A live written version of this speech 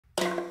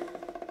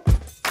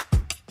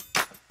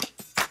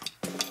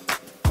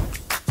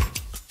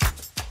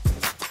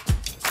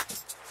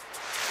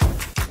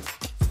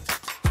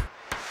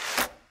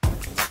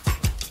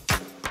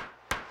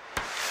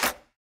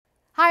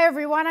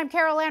everyone, I'm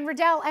Carol Anne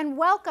Riddell, and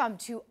welcome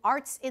to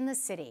Arts in the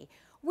City.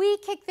 We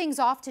kick things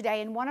off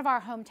today in one of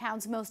our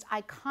hometown's most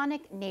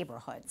iconic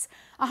neighborhoods.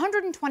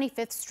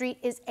 125th Street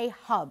is a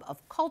hub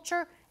of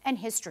culture and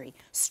history,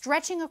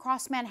 stretching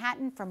across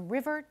Manhattan from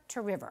river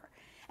to river.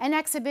 An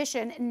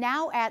exhibition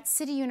now at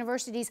City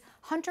University's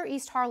Hunter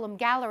East Harlem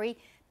Gallery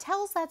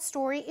tells that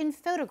story in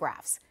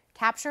photographs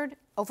captured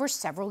over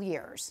several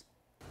years.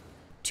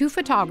 Two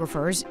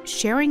photographers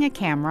sharing a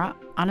camera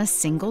on a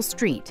single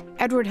street.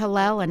 Edward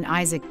Hillel and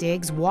Isaac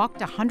Diggs walked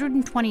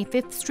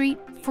 125th Street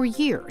for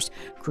years,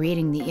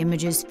 creating the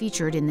images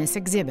featured in this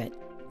exhibit,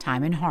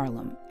 Time in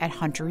Harlem, at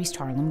Hunter East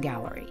Harlem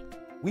Gallery.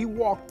 We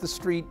walked the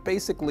street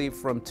basically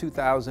from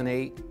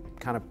 2008,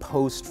 kind of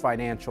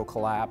post-financial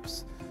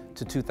collapse,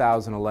 to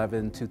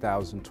 2011,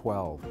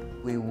 2012.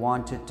 We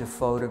wanted to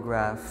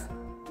photograph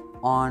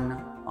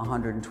on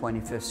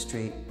 125th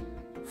Street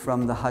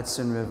from the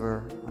Hudson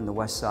River on the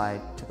west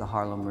side to the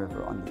Harlem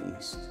River on the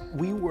east.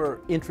 We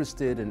were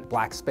interested in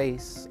Black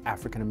space,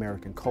 African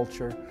American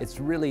culture. It's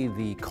really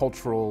the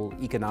cultural,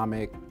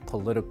 economic,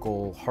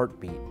 political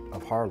heartbeat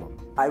of Harlem.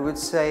 I would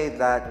say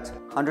that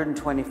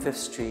 125th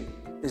Street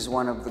is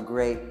one of the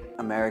great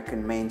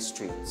American main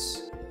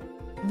streets.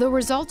 The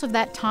result of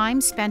that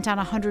time spent on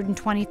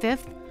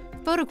 125th?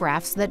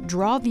 Photographs that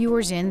draw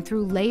viewers in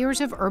through layers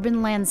of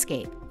urban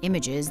landscape,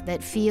 images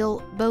that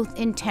feel both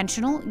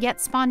intentional yet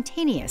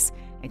spontaneous,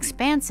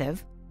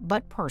 expansive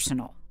but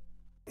personal.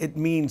 It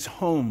means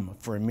home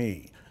for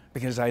me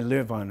because I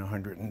live on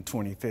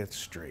 125th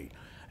Street,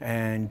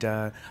 and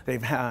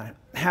they've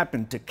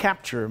happened to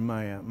capture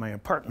my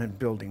apartment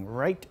building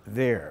right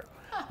there.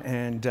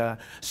 And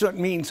so it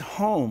means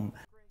home.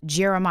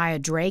 Jeremiah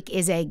Drake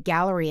is a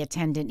gallery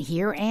attendant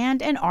here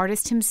and an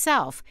artist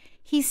himself.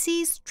 He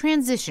sees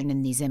transition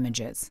in these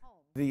images.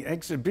 The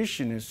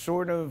exhibition is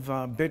sort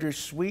of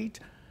bittersweet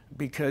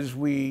because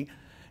we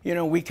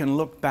can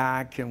look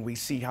back and we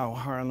see how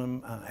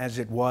Harlem as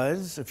it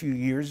was a few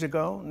years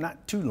ago,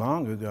 not too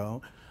long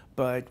ago,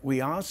 but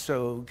we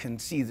also can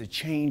see the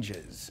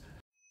changes.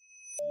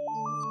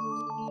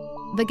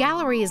 The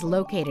gallery is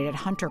located at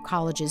Hunter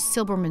College's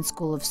Silberman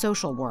School of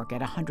Social Work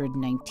at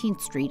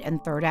 119th Street and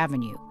 3rd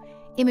Avenue.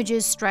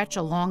 Images stretch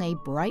along a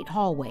bright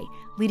hallway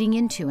leading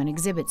into an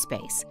exhibit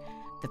space.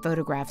 The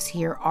photographs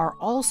here are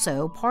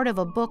also part of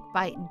a book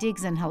by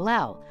Diggs and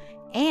Hillel,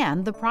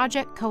 and the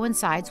project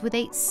coincides with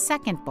a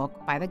second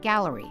book by the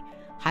gallery,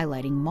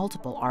 highlighting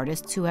multiple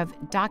artists who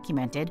have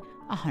documented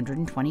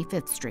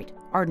 125th Street.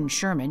 Arden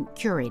Sherman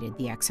curated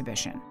the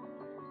exhibition.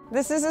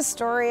 This is a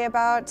story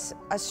about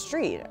a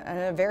street,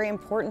 a very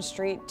important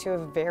street to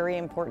a very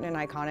important and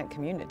iconic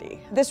community.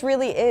 This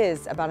really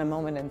is about a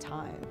moment in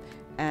time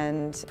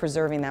and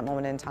preserving that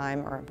moment in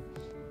time, or,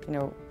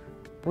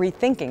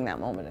 rethinking that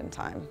moment in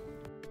time.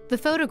 The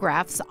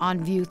photographs,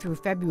 on view through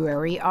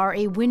February, are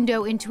a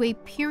window into a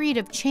period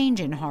of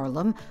change in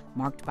Harlem,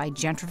 marked by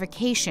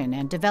gentrification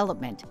and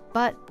development.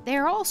 But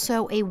they're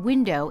also a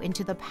window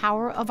into the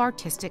power of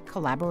artistic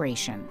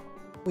collaboration.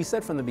 We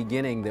said from the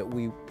beginning that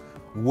we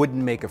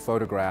wouldn't make a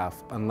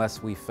photograph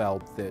unless we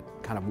felt that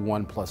kind of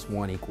 1 +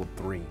 1 =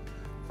 3,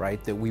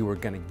 right? That we were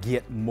going to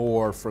get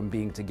more from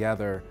being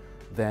together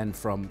than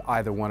from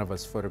either one of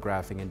us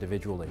photographing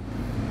individually.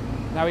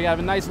 Now we have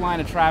a nice line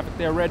of traffic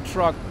there, red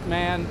truck,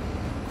 man,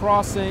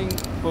 crossing,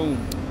 boom.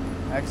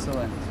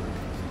 Excellent.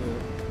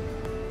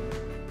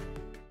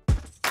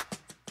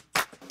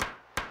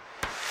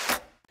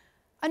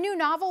 A new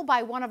novel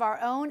by one of our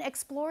own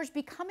explores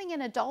becoming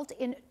an adult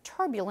in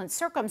turbulent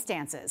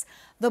circumstances.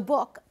 The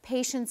book,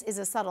 Patience is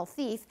a Subtle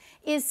Thief,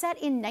 is set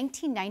in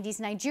 1990s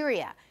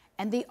Nigeria,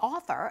 and the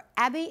author,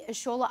 Abi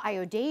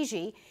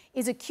Ishola-Ayodeji,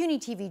 is a CUNY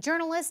TV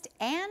journalist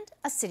and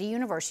a City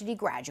University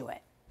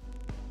graduate.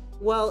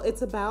 Well,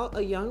 it's about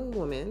a young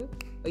woman,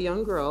 a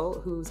young girl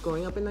who's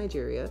growing up in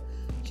Nigeria.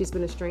 She's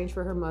been estranged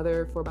from her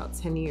mother for about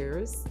 10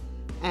 years,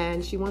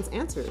 and she wants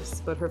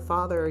answers. But her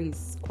father,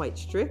 he's quite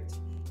strict,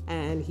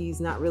 and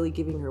he's not really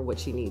giving her what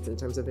she needs in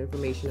terms of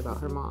information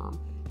about her mom.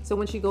 So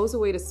when she goes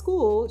away to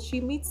school, she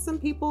meets some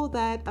people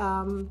that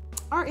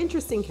are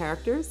interesting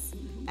characters,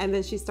 and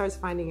then she starts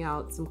finding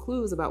out some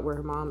clues about where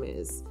her mom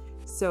is.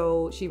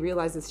 So she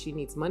realizes she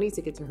needs money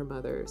to get to her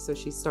mother, so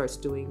she starts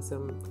doing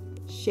some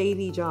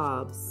shady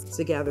jobs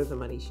to gather the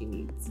money she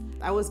needs.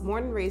 I was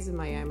born and raised in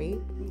Miami.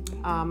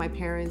 My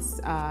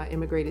parents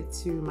immigrated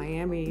to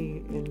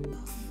Miami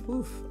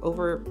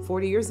over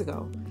 40 years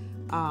ago.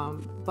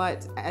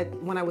 But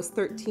when I was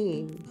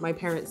 13, my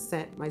parents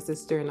sent my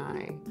sister and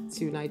I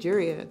to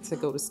Nigeria to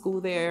go to school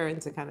there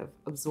and to kind of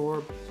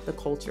absorb the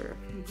culture.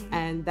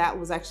 And that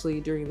was actually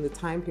during the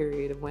time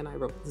period of when I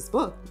wrote this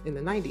book in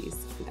the 90s.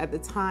 At the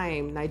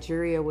time,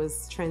 Nigeria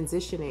was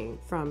transitioning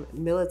from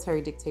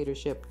military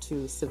dictatorship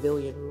to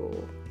civilian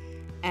rule.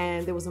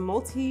 And there was a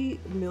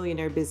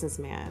multi-millionaire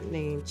businessman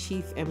named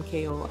Chief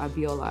MKO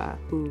Abiola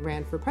who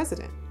ran for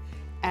president.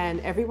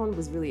 And everyone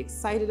was really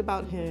excited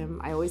about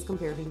him. I always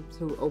compare him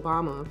to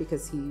Obama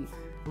because he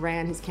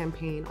ran his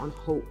campaign on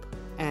hope.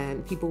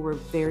 And people were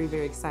very,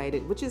 very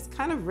excited, which is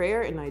kind of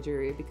rare in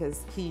Nigeria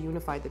because he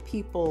unified the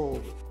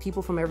people.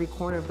 People from every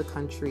corner of the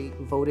country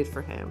voted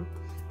for him.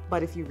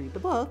 But if you read the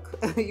book,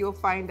 you'll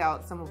find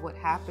out some of what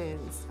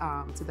happens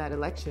to that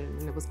election,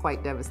 and it was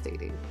quite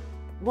devastating.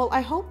 Well,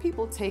 I hope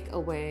people take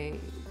away,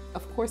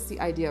 of course, the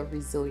idea of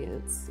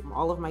resilience.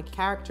 All of my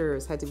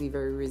characters had to be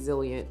very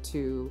resilient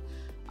to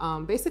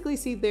basically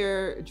see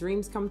their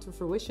dreams come to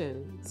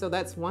fruition. So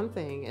that's one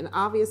thing. And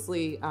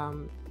obviously,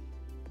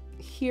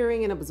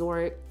 hearing and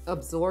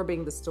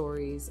absorbing the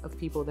stories of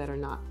people that are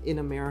not in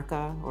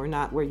America or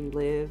not where you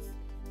live,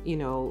 you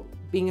know,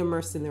 being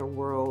immersed in their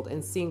world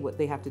and seeing what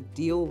they have to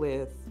deal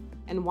with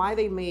and why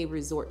they may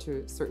resort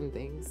to certain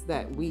things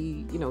that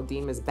we, you know,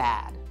 deem as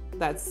bad.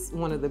 That's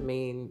one of the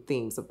main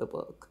themes of the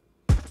book.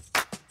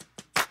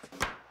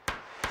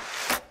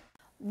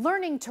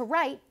 Learning to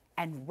write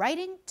and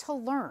writing to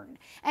learn.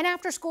 An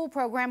after-school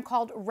program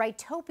called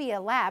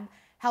Writopia Lab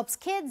helps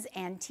kids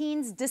and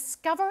teens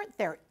discover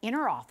their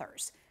inner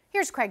authors.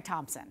 Here's Craig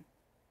Thompson.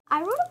 I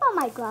wrote about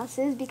my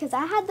glasses because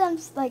I had them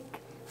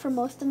for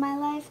most of my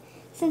life.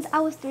 Since I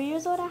was 3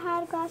 years old, I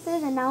had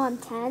glasses, and now I'm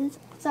 10.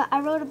 So I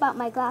wrote about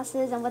my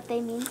glasses and what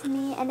they mean to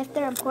me and if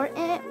they're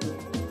important.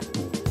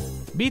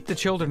 Meet the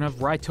children of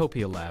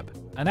Writopia Lab,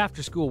 an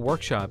after-school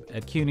workshop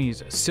at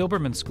CUNY's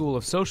Silberman School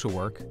of Social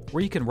Work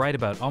where you can write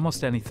about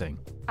almost anything.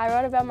 I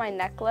wrote about my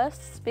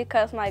necklace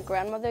because my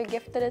grandmother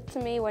gifted it to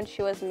me when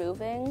she was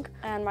moving,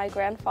 and my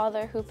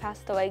grandfather, who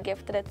passed away,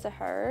 gifted it to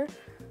her.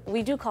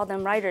 We do call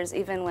them writers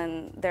even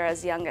when they're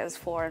as young as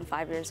 4 and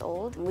 5 years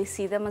old. We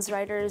see them as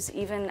writers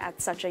even at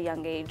such a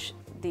young age.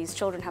 These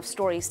children have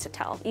stories to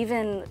tell.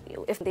 Even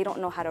if they don't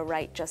know how to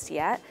write just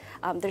yet,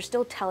 they're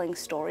still telling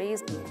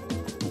stories.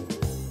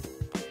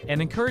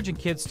 And encouraging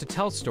kids to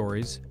tell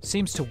stories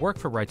seems to work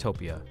for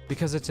Writopia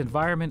because its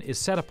environment is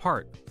set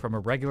apart from a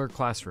regular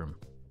classroom.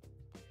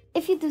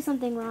 If you do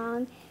something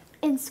wrong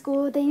in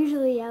school, they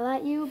usually yell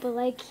at you,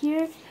 but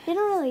here, they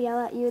don't really yell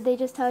at you. They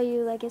just tell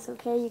you it's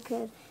okay, you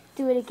could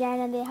do it again,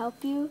 and they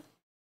help you.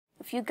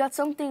 If you got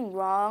something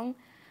wrong,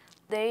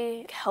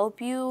 they help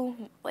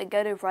you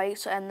get it right,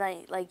 so and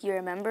you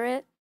remember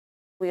it.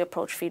 We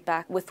approach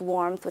feedback with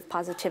warmth, with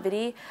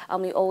positivity.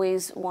 We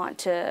always want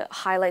to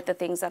highlight the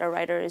things that a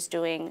writer is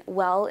doing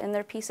well in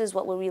their pieces,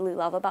 what we really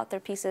love about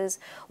their pieces,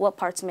 what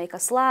parts make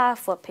us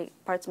laugh, what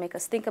parts make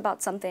us think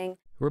about something.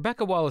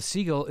 Rebecca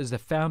Wallace-Siegel is the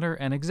founder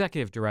and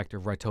executive director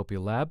of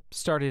Writopia Lab,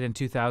 started in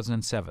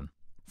 2007.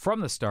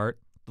 From the start,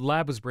 the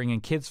lab was bringing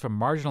kids from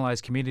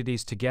marginalized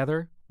communities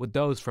together with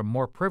those from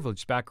more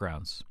privileged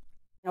backgrounds.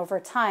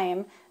 Over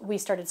time, we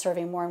started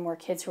serving more and more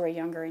kids who are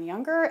younger and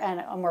younger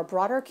and more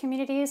broader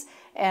communities,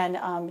 and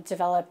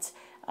developed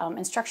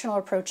instructional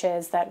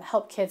approaches that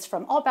help kids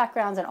from all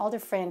backgrounds and all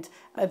different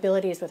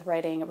abilities with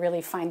writing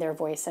really find their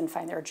voice and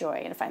find their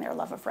joy and find their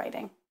love of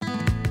writing.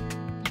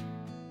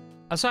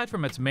 Aside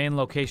from its main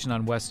location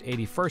on West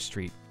 81st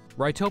Street,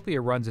 Writopia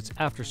runs its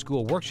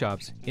after-school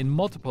workshops in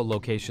multiple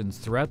locations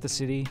throughout the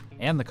city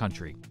and the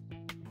country.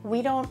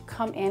 We don't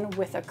come in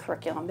with a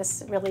curriculum.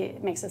 This really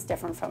makes us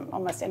different from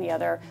almost any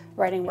other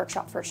writing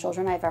workshop for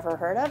children I've ever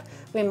heard of.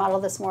 We model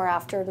this more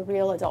after the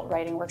real adult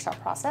writing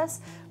workshop process,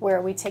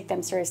 where we take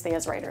them seriously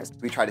as writers.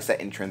 We try to set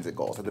intrinsic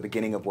goals. At the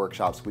beginning of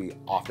workshops, we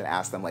often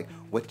ask them,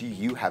 what do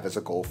you have as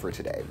a goal for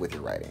today with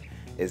your writing?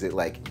 Is it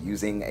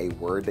using a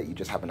word that you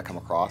just happen to come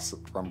across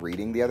from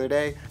reading the other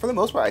day? For the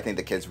most part, I think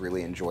the kids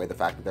really enjoy the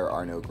fact that there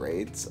are no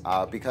grades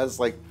because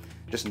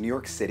just New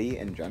York City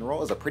in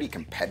general is a pretty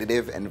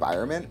competitive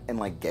environment,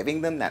 and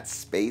giving them that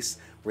space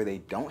where they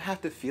don't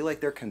have to feel like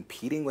they're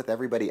competing with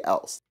everybody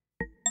else.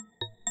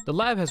 The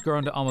lab has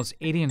grown to almost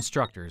 80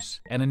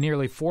 instructors and a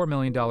nearly $4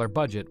 million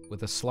budget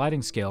with a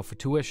sliding scale for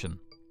tuition.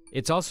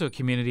 It's also a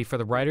community for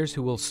the writers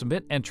who will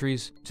submit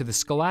entries to the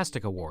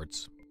Scholastic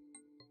Awards.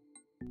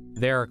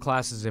 There are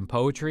classes in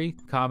poetry,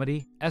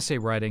 comedy, essay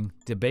writing,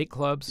 debate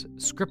clubs,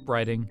 script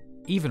writing,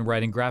 even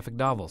writing graphic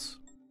novels.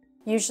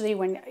 Usually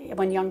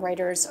when young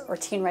writers or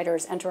teen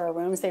writers enter our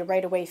rooms, they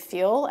right away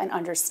feel and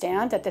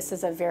understand that this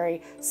is a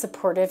very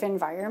supportive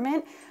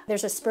environment.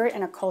 There's a spirit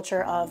and a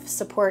culture of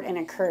support and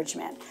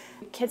encouragement.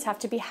 Kids have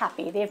to be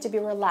happy, they have to be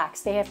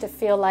relaxed, they have to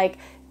feel like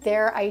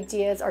their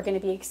ideas are going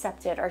to be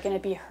accepted, are going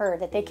to be heard,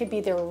 that they could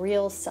be their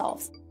real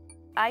selves.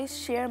 I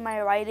share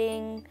my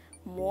writing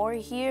more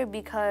here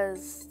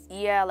because,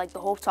 the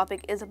whole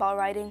topic is about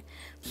writing.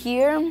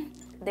 Here,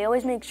 they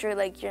always make sure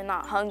you're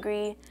not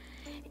hungry,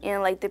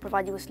 and they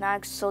provide you with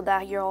snacks so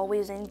that you're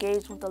always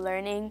engaged with the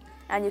learning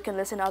and you can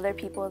listen to other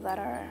people that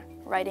are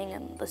writing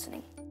and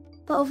listening.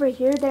 But over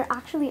here, they're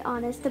actually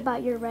honest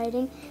about your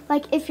writing.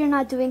 If you're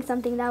not doing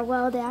something that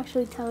well, they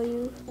actually tell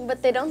you.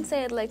 But they don't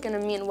say it in a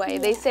mean way.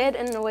 They say it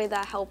in a way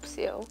that helps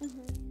you.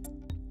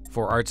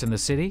 For Arts in the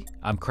City,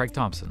 I'm Craig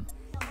Thompson.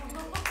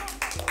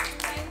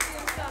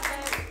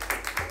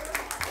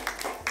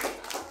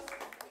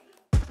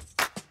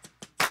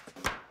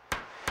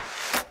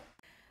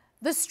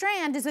 The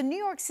Strand is a New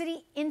York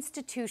City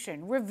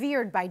institution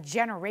revered by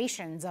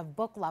generations of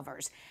book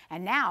lovers.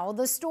 And now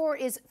the store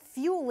is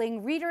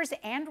fueling readers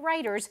and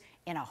writers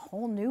in a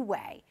whole new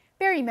way.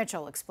 Barry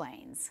Mitchell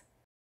explains.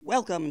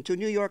 Welcome to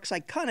New York's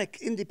iconic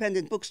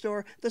independent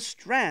bookstore, The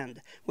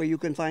Strand, where you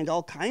can find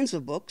all kinds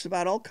of books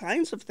about all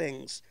kinds of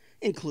things,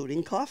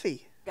 including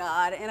coffee.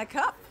 God in a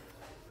cup,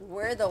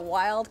 where the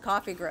wild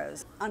coffee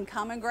grows,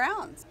 uncommon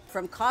grounds,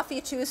 from coffee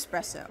to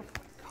espresso.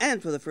 And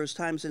for the first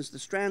time since The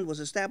Strand was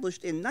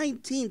established in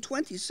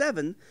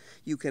 1927,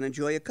 you can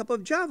enjoy a cup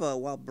of Java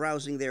while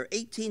browsing their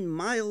 18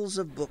 miles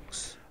of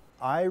books.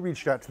 I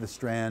reached out to The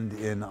Strand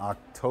in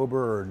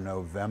October or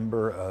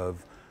November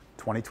of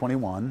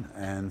 2021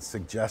 and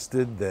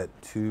suggested that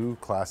two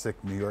classic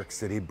New York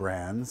City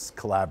brands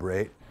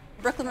collaborate.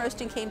 Brooklyn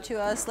Roasting came to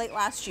us late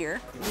last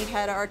year. We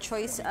had our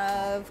choice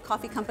of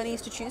coffee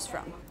companies to choose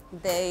from.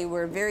 They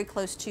were very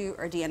close to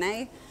our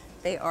DNA.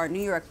 They are New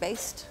York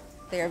based.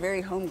 They are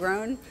very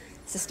homegrown,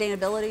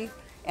 sustainability,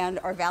 and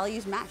our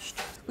values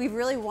matched. We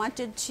really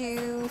wanted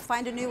to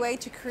find a new way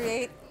to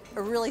create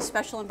a really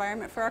special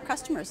environment for our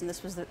customers, and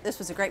this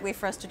was a great way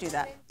for us to do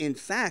that. In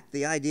fact,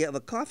 the idea of a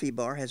coffee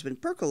bar has been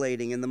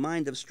percolating in the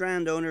mind of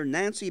Strand owner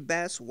Nancy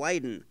Bass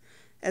Wyden,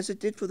 as it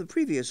did for the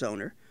previous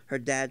owner, her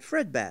dad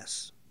Fred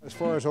Bass. As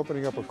far as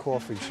opening up a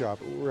coffee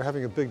shop, we're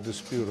having a big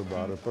dispute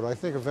about it, but I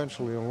think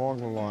eventually along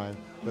the line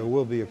there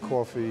will be a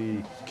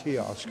coffee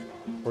kiosk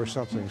or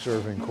something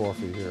serving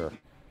coffee here.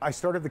 I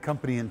started the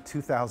company in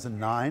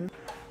 2009,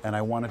 and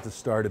I wanted to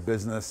start a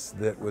business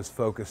that was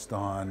focused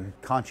on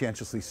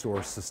conscientiously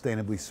sourced,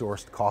 sustainably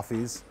sourced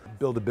coffees.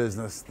 Build a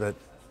business that,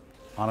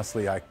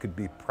 honestly, I could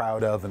be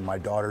proud of and my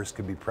daughters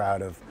could be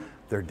proud of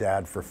their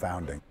dad for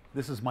founding.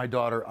 This is my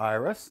daughter,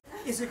 Iris.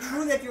 Is it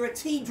true that you're a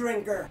tea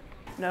drinker?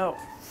 No,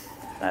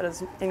 that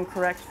is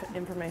incorrect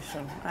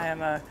information. I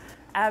am an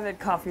avid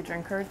coffee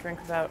drinker, drink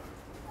about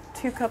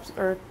 2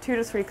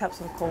 to 3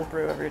 cups of cold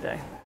brew every day.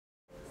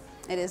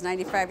 It is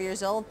 95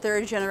 years old,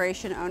 third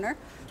generation owner.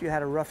 You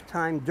had a rough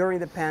time during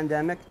the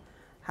pandemic.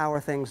 How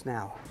are things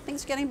now?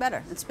 Things are getting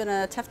better. It's been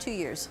a tough 2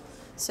 years.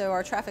 So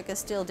our traffic is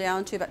still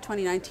down to about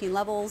 2019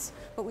 levels,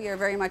 but we are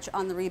very much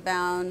on the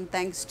rebound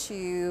thanks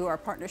to our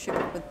partnership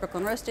with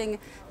Brooklyn Roasting.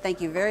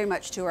 Thank you very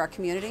much to our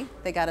community.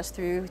 They got us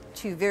through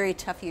 2 very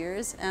tough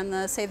years, and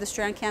the Save the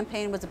Strand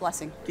campaign was a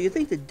blessing. Do you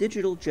think the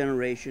digital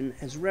generation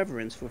has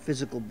reverence for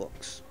physical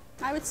books?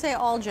 I would say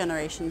all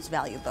generations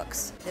value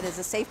books. It is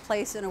a safe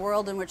place in a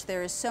world in which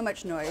there is so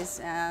much noise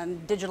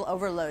and digital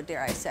overload,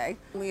 dare I say.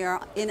 We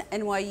are in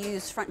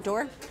NYU's front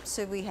door,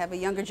 so we have a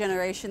younger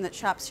generation that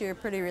shops here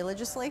pretty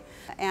religiously.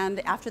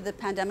 And after the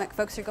pandemic,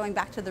 folks are going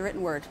back to the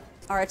written word.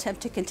 Our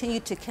attempt to continue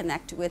to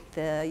connect with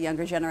the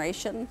younger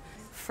generation.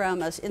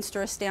 From an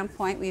in-store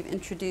standpoint, we've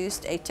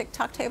introduced a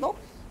TikTok table.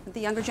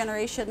 The younger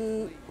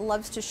generation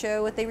loves to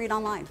show what they read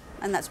online,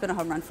 and that's been a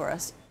home run for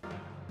us.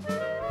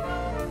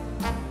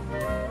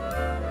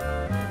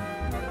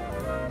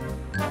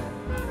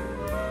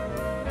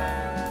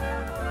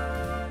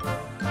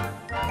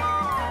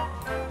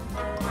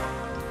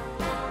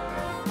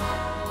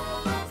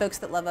 Folks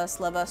that love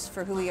us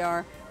for who we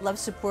are, love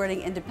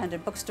supporting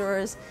independent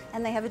bookstores,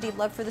 and they have a deep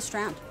love for the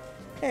Strand.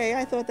 Hey,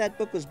 I thought that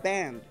book was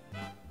banned.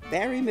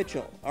 Barry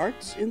Mitchell,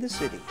 Arts in the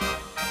City.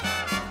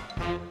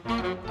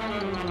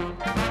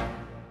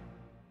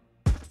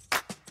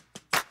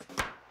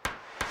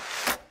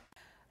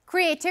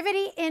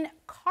 Creativity in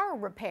car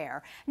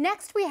repair.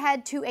 Next, we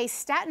head to a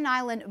Staten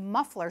Island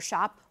muffler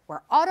shop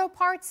where auto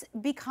parts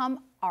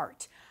become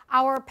art.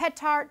 Our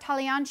Petar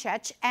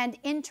Taliancech and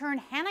intern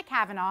Hannah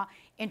Kavanaugh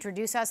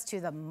introduce us to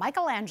the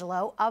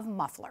Michelangelo of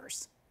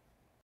mufflers.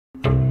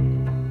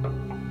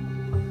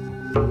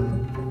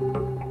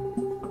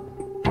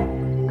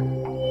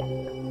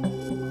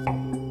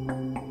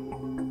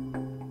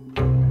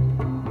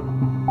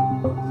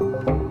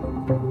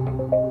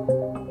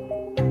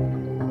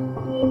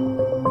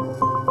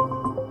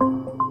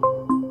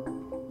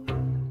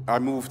 I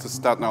moved to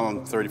Staten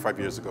Island 35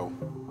 years ago.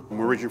 I'm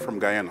originally from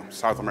Guyana,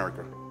 South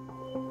America.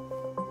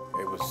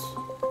 It was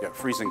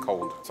freezing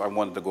cold, so I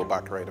wanted to go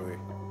back right away.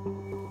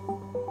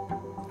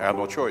 I had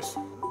no choice.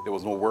 There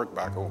was no work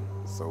back home,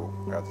 so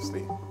I had to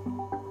stay.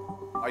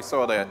 I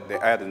saw the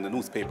ad in the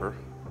newspaper.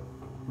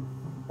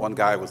 One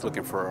guy was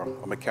looking for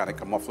a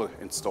mechanic, a muffler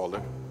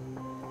installer,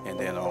 and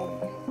then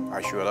I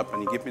showed up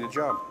and he gave me the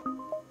job.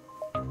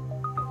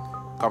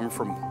 Coming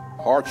from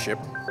hardship,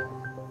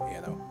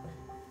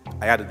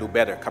 I had to do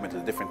better coming to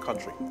a different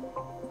country.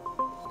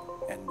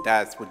 And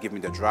that's what gave me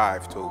the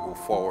drive to go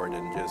forward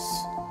and just,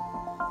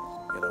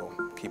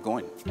 keep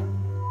going.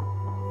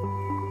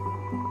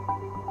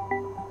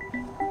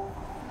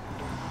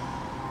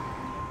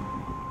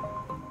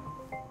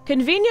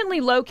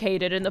 Conveniently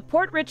located in the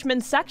Port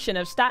Richmond section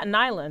of Staten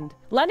Island,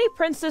 Lenny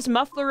Prince's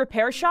Muffler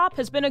Repair Shop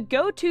has been a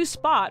go-to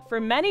spot for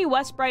many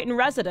West Brighton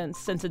residents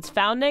since its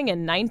founding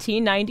in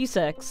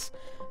 1996.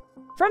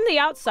 From the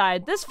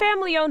outside, this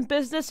family-owned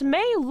business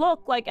may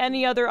look like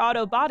any other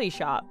auto body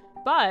shop,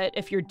 but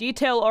if you're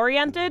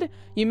detail-oriented,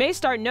 you may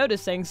start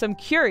noticing some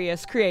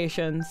curious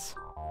creations.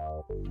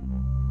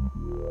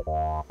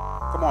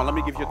 Come on, let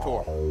me give you a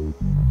tour.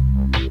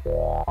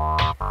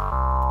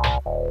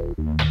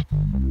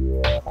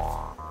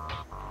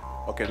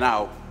 Okay,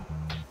 now,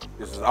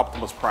 this is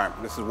Optimus Prime.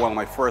 This is one of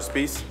my first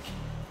pieces.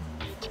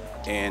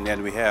 And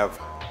then we have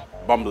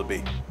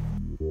Bumblebee.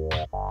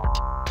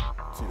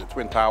 See the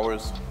Twin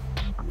Towers.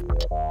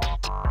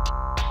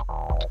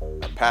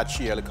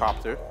 Apache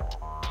helicopter.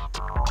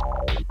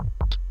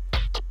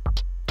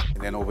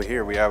 And then over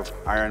here we have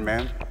Iron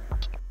Man,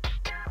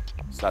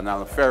 Staten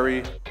Island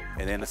Ferry,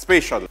 and then the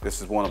space shuttle.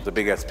 This is one of the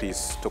biggest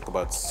pieces, took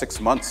about 6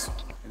 months.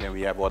 And then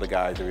we have other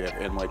guys, we have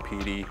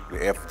NYPD, the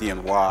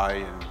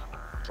FDNY, and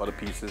other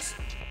pieces.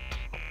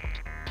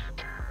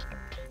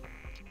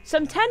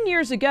 Some 10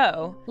 years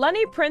ago,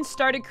 Lenny Prince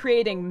started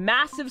creating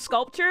massive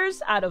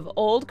sculptures out of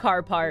old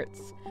car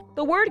parts.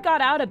 The word got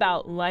out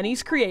about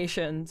Lenny's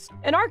Creations,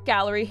 an art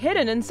gallery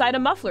hidden inside a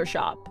muffler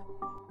shop.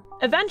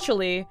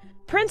 Eventually,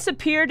 Prince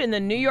appeared in the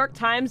New York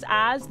Times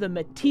as the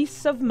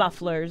Matisse of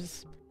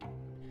mufflers.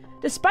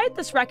 Despite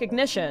this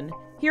recognition,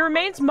 he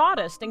remains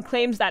modest and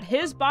claims that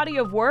his body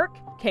of work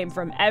came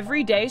from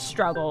everyday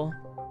struggle.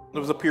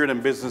 There was a period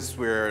in business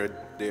where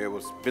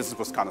business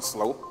was kind of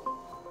slow.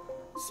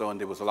 And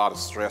there was a lot of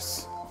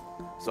stress.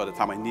 So at the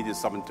time I needed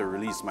something to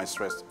release my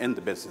stress in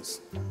the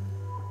business.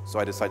 So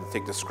I decided to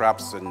take the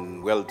scraps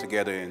and weld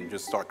together and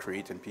just start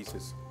creating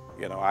pieces.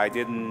 You know, I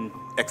didn't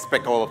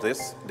expect all of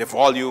this, the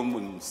volume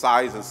and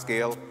size and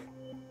scale.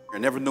 I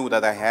never knew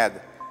that I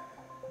had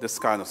this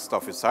kind of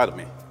stuff inside of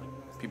me.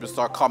 People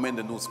start commenting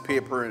in the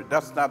newspaper.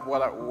 That's not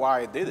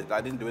why I did it. I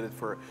didn't do it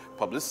for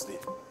publicity.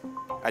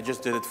 I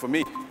just did it for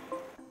me.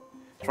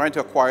 Trying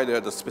to acquire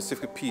the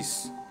specific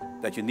piece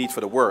that you need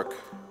for the work,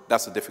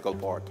 that's the difficult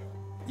part.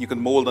 You can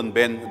mold and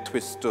bend and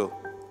twist to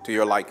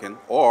your liking,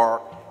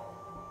 or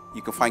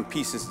you can find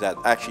pieces that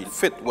actually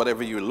fit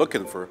whatever you're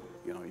looking for.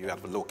 You know, you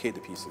have to locate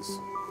the pieces.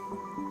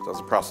 So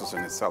that's a process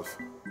in itself.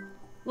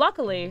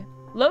 Luckily,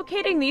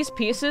 locating these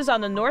pieces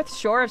on the north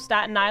shore of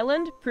Staten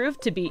Island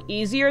proved to be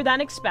easier than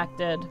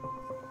expected.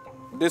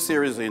 This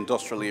area is the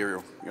industrial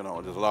area. You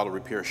know, there's a lot of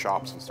repair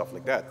shops and stuff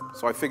like that.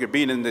 So I figured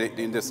being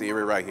in this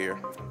area right here,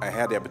 I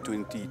had the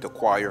opportunity to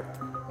acquire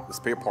the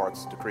spare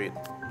parts to create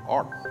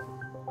art.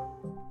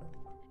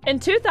 In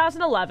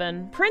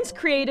 2011, Prince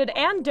created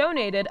and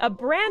donated a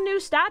brand new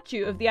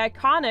statue of the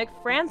iconic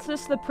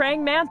Francis the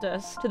Praying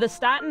Mantis to the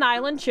Staten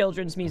Island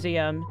Children's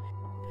Museum.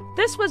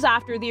 This was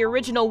after the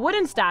original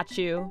wooden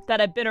statue, that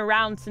had been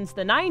around since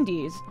the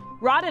 90s,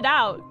 rotted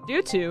out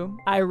due to,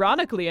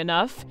 ironically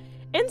enough,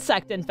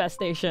 insect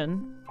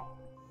infestation.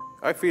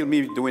 I feel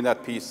me doing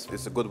that piece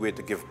is a good way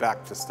to give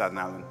back to Staten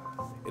Island.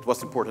 It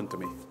was important to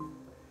me.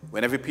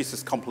 When every piece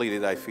is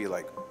completed, I feel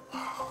like,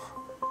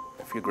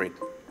 I feel great.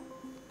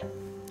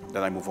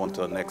 Then I move on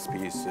to the next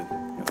piece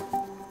and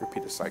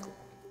repeat the cycle.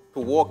 To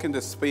walk in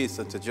this space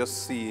and to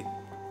just see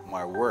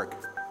my work,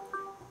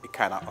 it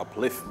kind of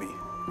uplifts me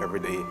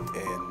every day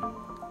and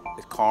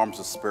it calms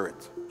the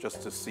spirit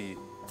just to see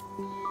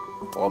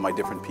all my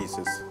different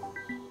pieces.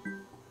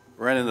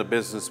 Running a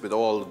business with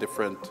all the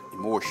different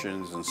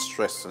emotions and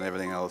stress and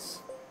everything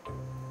else,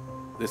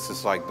 this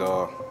is like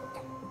the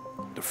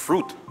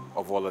fruit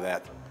of all of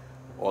that,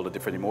 all the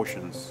different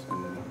emotions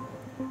and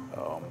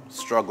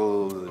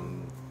struggle,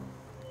 and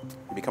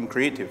become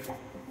creative,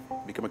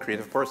 become a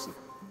creative person.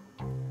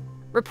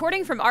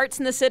 Reporting from Arts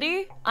in the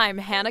City, I'm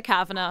Hannah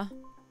Kavanagh.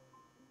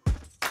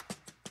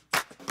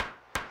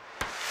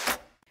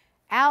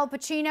 Al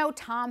Pacino,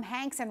 Tom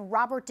Hanks, and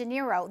Robert De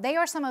Niro, they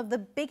are some of the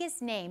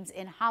biggest names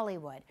in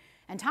Hollywood.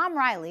 And Tom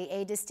Reilly,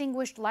 a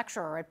distinguished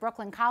lecturer at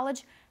Brooklyn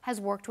College, has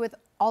worked with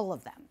all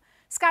of them.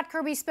 Scott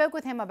Kirby spoke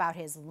with him about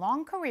his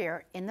long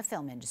career in the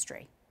film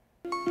industry.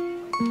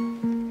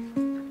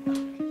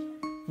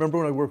 Remember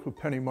when I worked with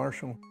Penny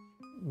Marshall?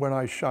 When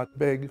I shot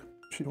Big,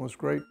 she was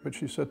great, but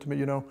she said to me,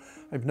 you know,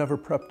 I've never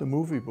prepped a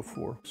movie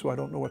before, so I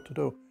don't know what to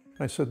do.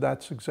 And I said,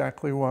 that's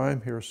exactly why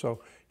I'm here.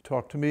 So you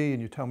talk to me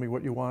and you tell me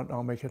what you want, and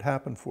I'll make it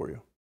happen for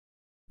you.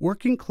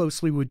 Working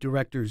closely with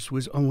directors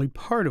was only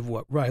part of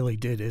what Reilly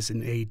did as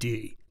an AD.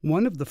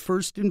 One of the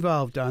first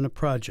involved on a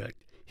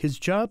project, his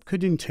job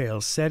could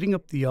entail setting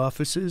up the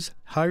offices,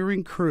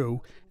 hiring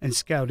crew, and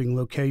scouting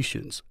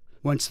locations.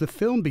 Once the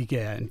film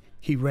began,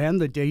 he ran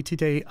the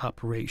day-to-day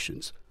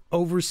operations,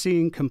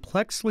 overseeing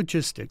complex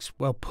logistics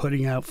while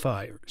putting out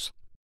fires.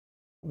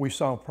 We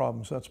solve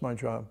problems, that's my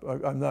job.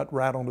 I'm not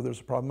rattled if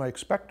there's a problem, I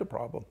expect a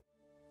problem.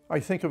 I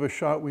think of a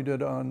shot we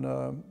did on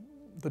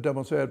The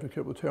Devil's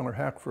Advocate with Taylor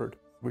Hackford.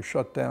 We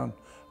shut down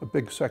a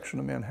big section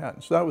of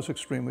Manhattan, so that was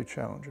extremely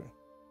challenging.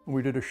 And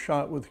we did a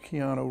shot with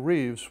Keanu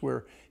Reeves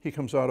where he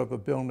comes out of a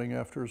building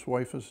after his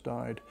wife has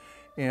died,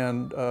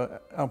 and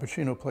Al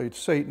Pacino played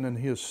Satan, and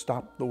he has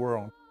stopped the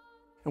world.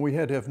 And we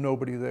had to have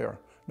nobody there.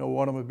 No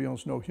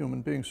automobiles, no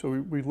human beings, so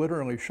we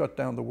literally shut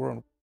down the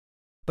world.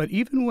 But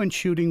even when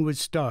shooting with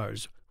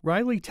stars,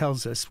 Reilly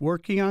tells us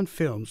working on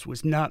films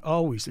was not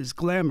always as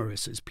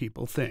glamorous as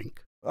people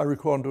think. I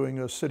recall doing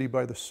a City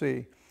by the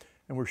Sea,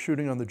 and we're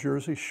shooting on the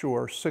Jersey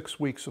Shore, 6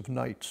 weeks of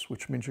nights,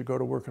 which means you go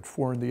to work at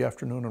 4 in the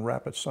afternoon and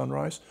wrap at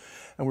sunrise.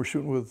 And we're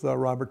shooting with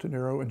Robert De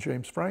Niro and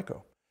James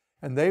Franco.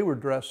 And they were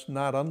dressed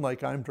not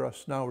unlike I'm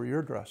dressed now or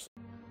you're dressed.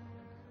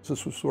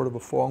 This was sort of a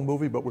fall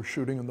movie, but we're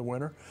shooting in the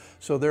winter.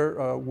 So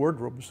their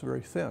wardrobe was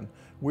very thin.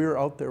 We were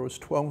out there, it was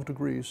 12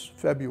 degrees,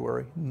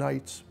 February,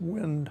 nights,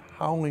 wind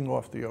howling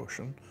off the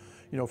ocean,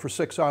 you know, for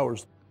 6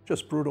 hours,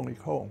 just brutally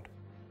cold.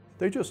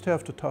 They just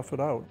have to tough it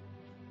out.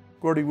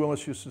 Gordy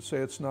Willis used to say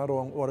it's not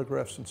all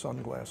autographs and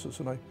sunglasses,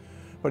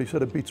 but he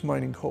said it beats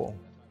mining coal.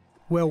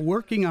 While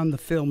working on the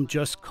film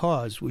Just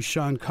Cause with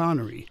Sean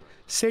Connery,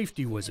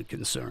 safety was a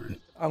concern.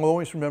 I'll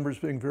always remember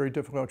it being very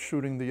difficult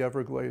shooting the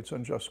Everglades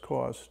on Just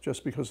Cause,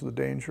 just because of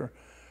the danger.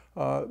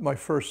 My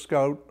first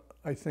scout,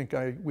 I think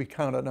we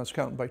counted, and I was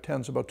counting by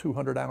tens, about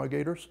 200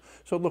 alligators.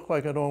 So it looked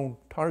like an old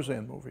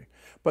Tarzan movie.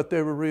 But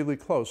they were really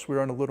close. We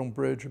were on a little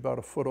bridge about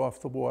a foot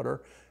off the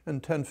water,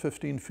 and 10,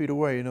 15 feet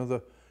away, you know,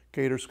 the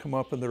gators come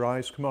up and their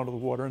eyes come out of the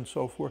water and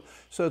so forth.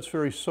 So it's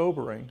very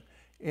sobering.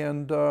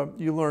 And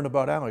you learn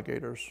about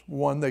alligators.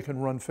 One, they can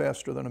run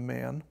faster than a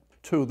man.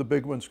 Two, the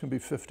big ones can be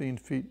 15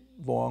 feet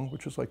long,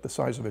 which is like the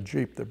size of a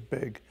Jeep. They're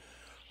big.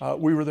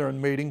 We were there in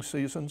mating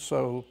season,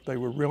 so they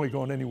were really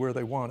going anywhere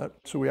they wanted.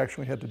 So we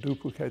actually had to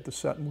duplicate the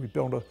set, and we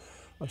built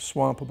a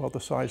swamp about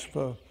the size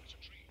of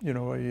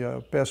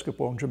a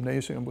basketball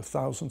gymnasium with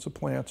thousands of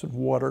plants and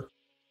water.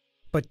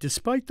 But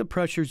despite the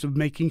pressures of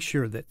making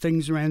sure that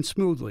things ran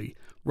smoothly,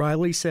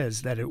 Reilly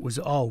says that it was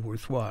all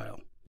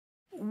worthwhile.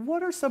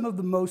 What are some of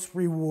the most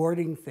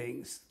rewarding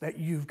things that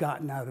you've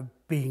gotten out of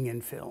being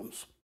in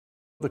films?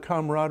 The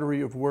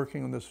camaraderie of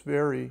working in this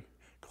very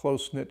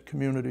close-knit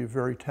community of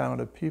very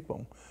talented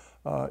people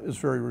is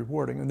very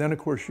rewarding. And then, of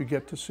course, you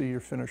get to see your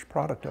finished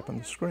product up on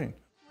the screen.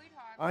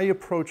 I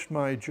approached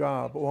my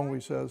job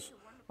always as,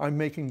 I'm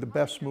making the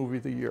best movie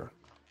of the year.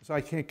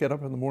 I can't get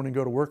up in the morning,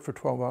 go to work for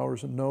 12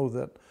 hours and know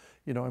that,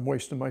 you know, I'm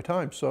wasting my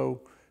time.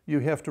 So you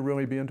have to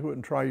really be into it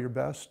and try your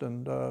best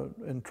and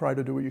try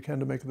to do what you can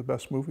to make it the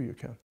best movie you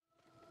can.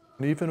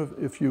 And even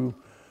if you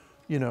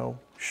know,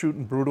 shoot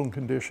in brutal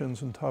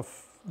conditions and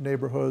tough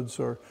neighborhoods,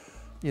 or,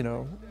 you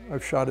know,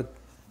 I've shot it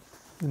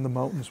in the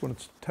mountains when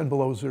it's 10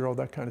 below zero,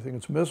 that kind of thing.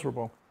 It's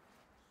miserable.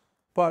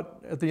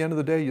 But at the end of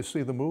the day, you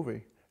see the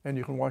movie, and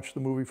you can watch the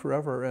movie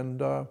forever,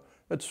 and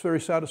it's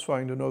very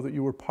satisfying to know that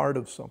you were part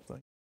of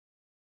something.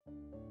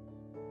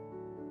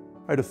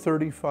 I had a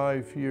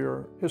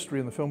 35-year history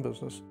in the film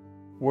business,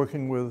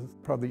 working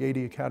with probably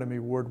 80 Academy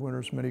Award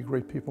winners, many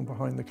great people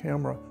behind the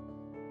camera.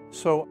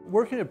 So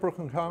working at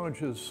Brooklyn College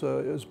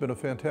has been a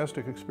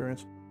fantastic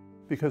experience,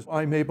 because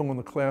I'm able in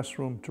the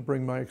classroom to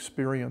bring my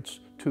experience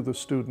to the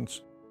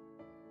students.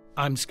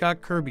 I'm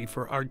Scott Kirby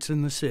for Arts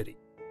in the City.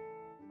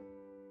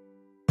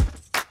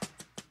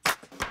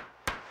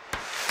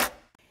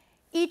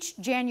 Each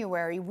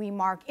January, we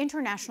mark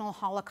International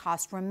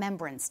Holocaust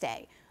Remembrance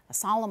Day, a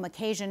solemn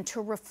occasion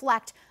to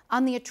reflect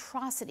on the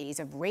atrocities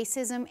of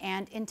racism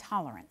and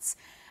intolerance.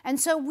 And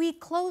so we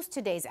close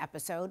today's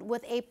episode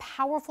with a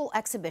powerful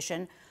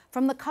exhibition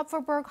from the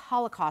Kupferberg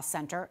Holocaust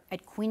Center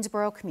at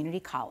Queensborough Community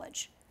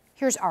College.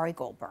 Here's Ari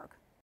Goldberg.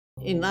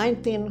 In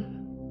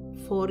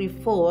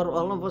 1944,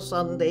 all of a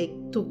sudden they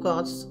took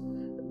us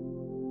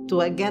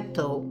to a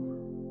ghetto.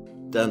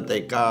 Then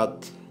they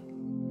got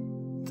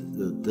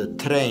the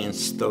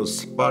trains,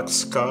 those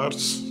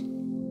boxcars,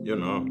 you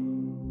know,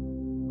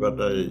 with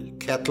the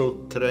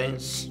cattle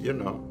trains, you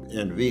know,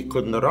 and we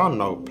couldn't run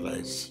no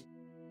place.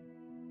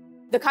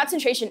 The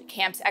concentration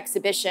camps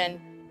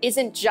exhibition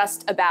isn't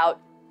just about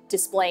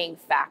displaying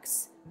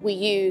facts. We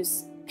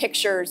use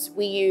pictures,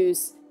 we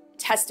use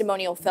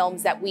testimonial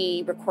films that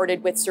we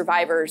recorded with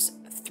survivors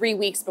 3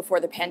 weeks before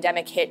the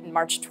pandemic hit in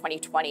March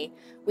 2020.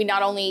 We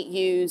not only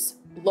use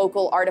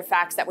local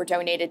artifacts that were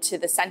donated to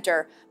the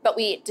center, but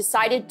we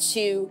decided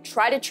to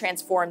try to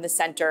transform the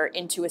center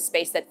into a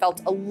space that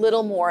felt a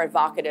little more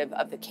evocative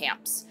of the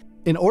camps.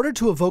 In order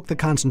to evoke the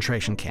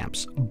concentration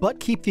camps,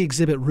 but keep the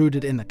exhibit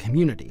rooted in the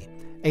community,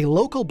 a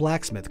local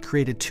blacksmith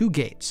created 2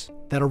 gates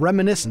that are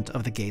reminiscent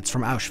of the gates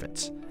from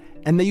Auschwitz,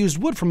 and they used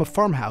wood from a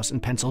farmhouse in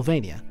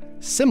Pennsylvania,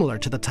 similar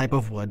to the type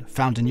of wood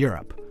found in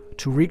Europe,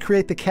 to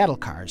recreate the cattle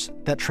cars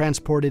that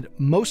transported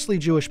mostly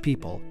Jewish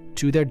people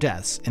to their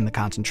deaths in the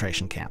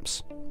concentration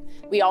camps.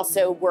 We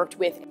also worked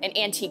with an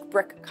antique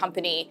brick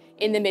company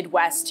in the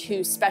Midwest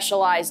who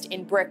specialized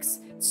in bricks,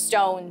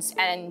 stones,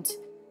 and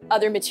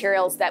other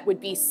materials that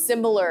would be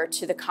similar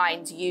to the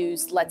kinds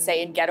used, let's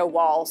say, in ghetto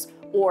walls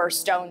or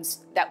stones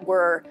that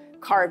were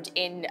carved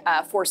in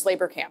forced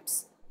labor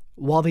camps.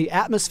 While the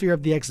atmosphere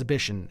of the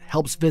exhibition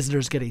helps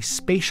visitors get a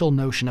spatial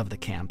notion of the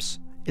camps,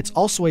 it's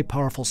also a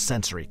powerful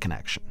sensory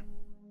connection.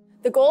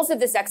 The goals of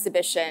this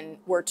exhibition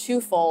were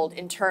twofold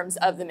in terms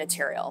of the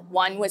material.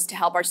 One was to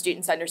help our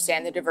students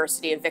understand the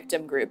diversity of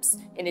victim groups,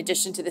 in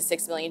addition to the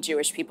 6 million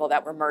Jewish people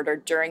that were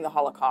murdered during the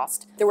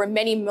Holocaust. There were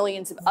many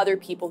millions of other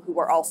people who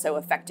were also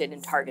affected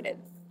and targeted.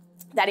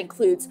 That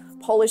includes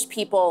Polish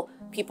people,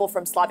 people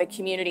from Slavic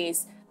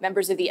communities,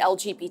 members of the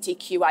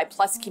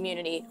LGBTQI+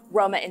 community,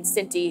 Roma and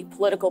Sinti,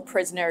 political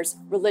prisoners,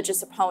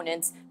 religious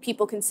opponents,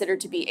 people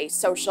considered to be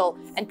asocial,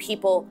 and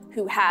people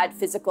who had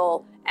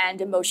physical and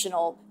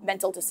emotional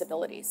mental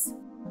disabilities.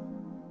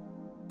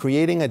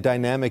 Creating a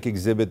dynamic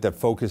exhibit that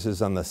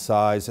focuses on the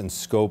size and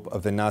scope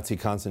of the Nazi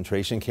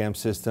concentration camp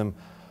system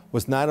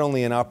was not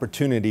only an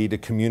opportunity to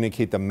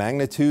communicate the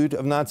magnitude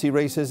of Nazi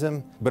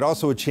racism, but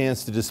also a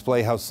chance to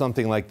display how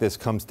something like this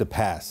comes to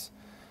pass.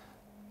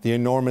 The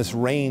enormous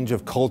range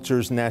of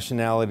cultures,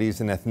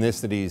 nationalities, and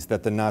ethnicities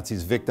that the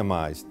Nazis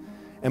victimized.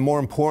 And more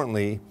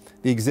importantly,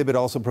 the exhibit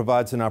also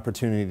provides an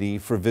opportunity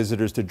for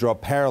visitors to draw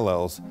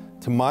parallels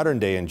to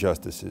modern-day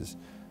injustices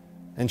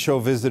and show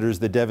visitors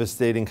the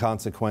devastating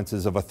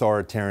consequences of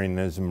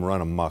authoritarianism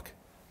run amok.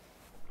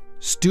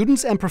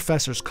 Students and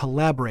professors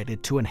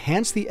collaborated to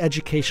enhance the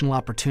educational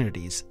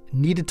opportunities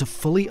needed to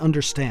fully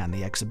understand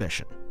the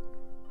exhibition.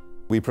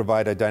 We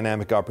provide a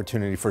dynamic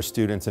opportunity for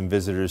students and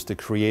visitors to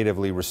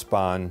creatively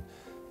respond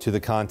to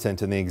the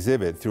content in the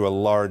exhibit through a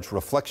large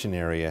reflection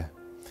area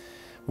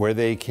where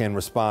they can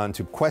respond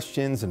to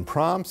questions and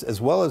prompts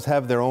as well as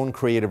have their own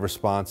creative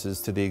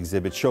responses to the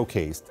exhibit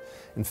showcased.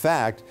 In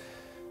fact,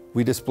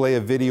 we display a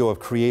video of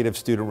creative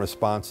student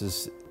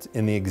responses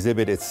in the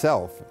exhibit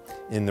itself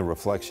in the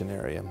reflection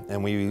area,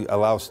 and we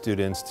allow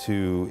students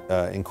to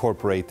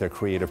incorporate their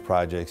creative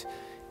projects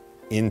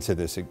into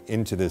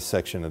this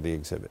section of the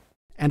exhibit.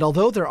 And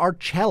although there are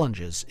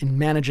challenges in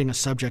managing a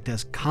subject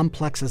as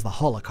complex as the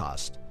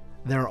Holocaust,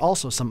 there are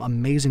also some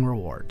amazing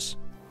rewards.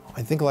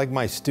 I think, like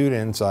my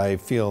students, I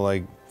feel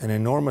like an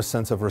enormous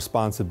sense of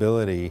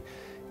responsibility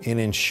in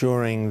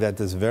ensuring that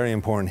this very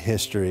important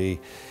history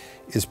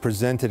is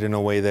presented in a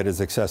way that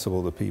is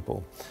accessible to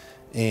people.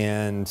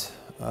 And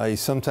I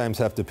sometimes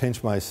have to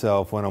pinch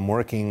myself when I'm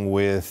working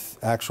with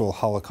actual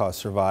Holocaust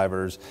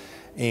survivors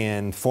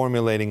and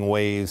formulating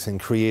ways and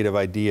creative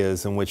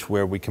ideas in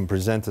where we can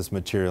present this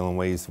material in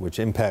ways which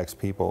impacts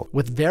people.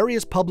 With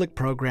various public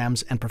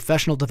programs and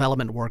professional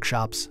development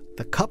workshops,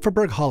 the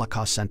Kupferberg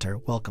Holocaust Center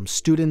welcomes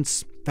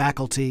students,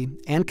 faculty,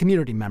 and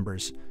community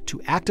members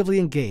to actively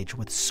engage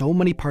with so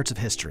many parts of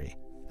history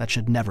that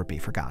should never be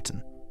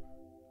forgotten.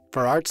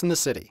 For Arts in the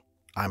City,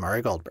 I'm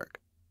Ari Goldberg.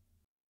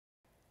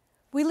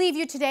 We leave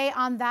you today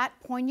on that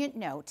poignant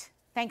note.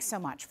 Thanks so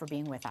much for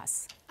being with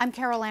us. I'm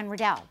Carol Anne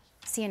Riddell.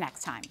 See you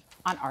next time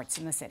on Arts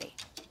in the City.